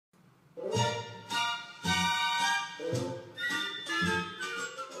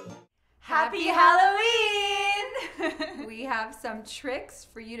Happy Halloween! We have some tricks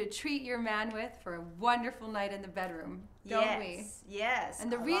for you to treat your man with for a wonderful night in the bedroom, don't we? Yes.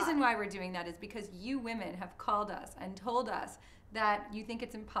 And the reason why we're doing that is because you women have called us and told us that you think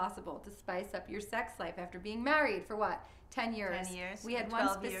it's impossible to spice up your sex life after being married for what? 10 years. 10 years. We had one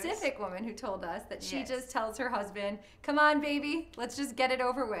 12 years. specific woman who told us that she Yes. just tells her husband, come on, baby, let's just get it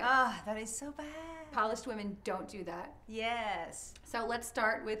over with. Ah, that is so bad. Polished women don't do that. Yes. So let's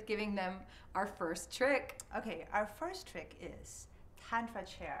start with giving them our first trick. Okay, our first trick is Tantra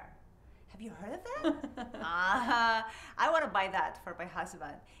chair. Have you heard of that? I want to buy that for my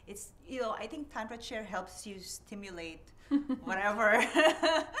husband. It's, I think Tantra chair helps you stimulate whatever.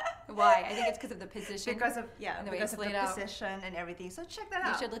 Why? I think it's because of the position. Because of and the way because it's of laid the out. position and everything. So check that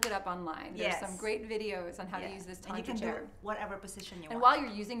You out. should look it up online. There's some great videos on how to use this and Tantra you can chair. do whatever position you And want. while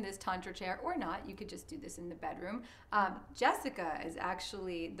you're using this Tantra chair, or not, you could just do this in the bedroom. Jessica is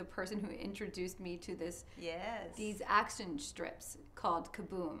actually the person who introduced me to these action strips called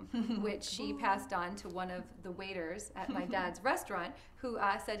Kaboom, which she passed on to one of the waiters at my dad's restaurant, who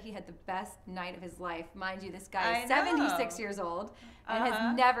said he had the best night of his life. Mind you, this guy is 76 years old and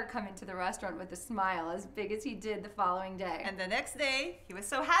has never come into the restaurant with a smile as big as he did the following day. And the next day, he was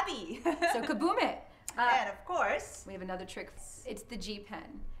so happy. So Kaboom it! And of course, we have another trick. It's the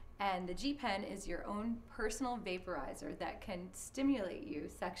G-Pen. And the G-Pen is your own personal vaporizer that can stimulate you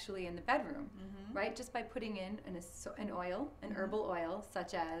sexually in the bedroom, right? Just by putting in an oil, an herbal oil,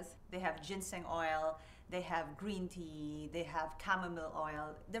 such as... They have ginseng oil, they have green tea, they have chamomile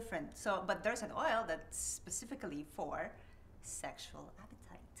oil, different. So, but there's an oil that's specifically for sexual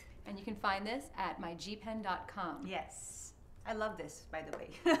appetite. And you can find this at mygpen.com. Yes. I love this, by the way.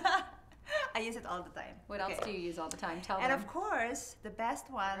 I use it all the time. What else do you use all the time? Tell them. And of course, the best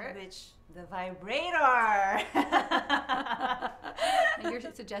one, the vibrator. And you're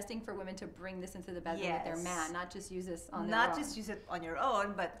suggesting for women to bring this into the bedroom with their man, not just use this on their own. Not just use it on your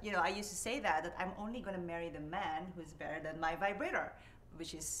own, but I used to say that I'm only going to marry the man who's better than my vibrator.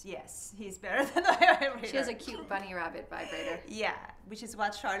 Which is, yes, he's better than my vibrator. She has a cute bunny rabbit vibrator. Yeah, which is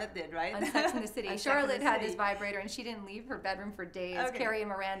what Charlotte did, right? On Sex and the City. Charlotte had this vibrator and she didn't leave her bedroom for days. Carrie and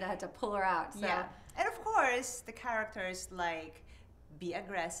Miranda had to pull her out. So. Yeah, and of course, the characters like be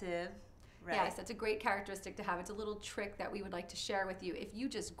aggressive. Right? Yes, that's a great characteristic to have. It's a little trick that we would like to share with you. If you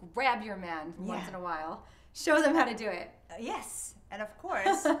just grab your man once in a while, show them how to do it. Yes, and of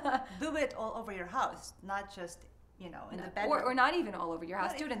course, do it all over your house, not just in the bedroom. Or not even all over your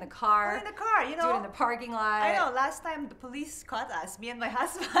house. Do it in the car. Or in the car, Do it in the parking lot. I know, last time the police caught us, me and my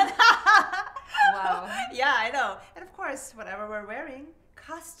husband. Wow. Yeah, I know. And of course, whatever we're wearing,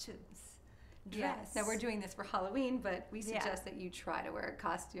 costumes, dress. Yes. Now we're doing this for Halloween, but we suggest that you try to wear a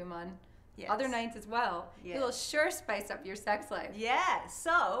costume on other nights as well. It will sure spice up your sex life. Yeah.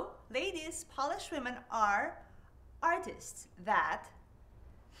 So, ladies, polished women are artists that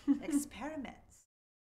experiment.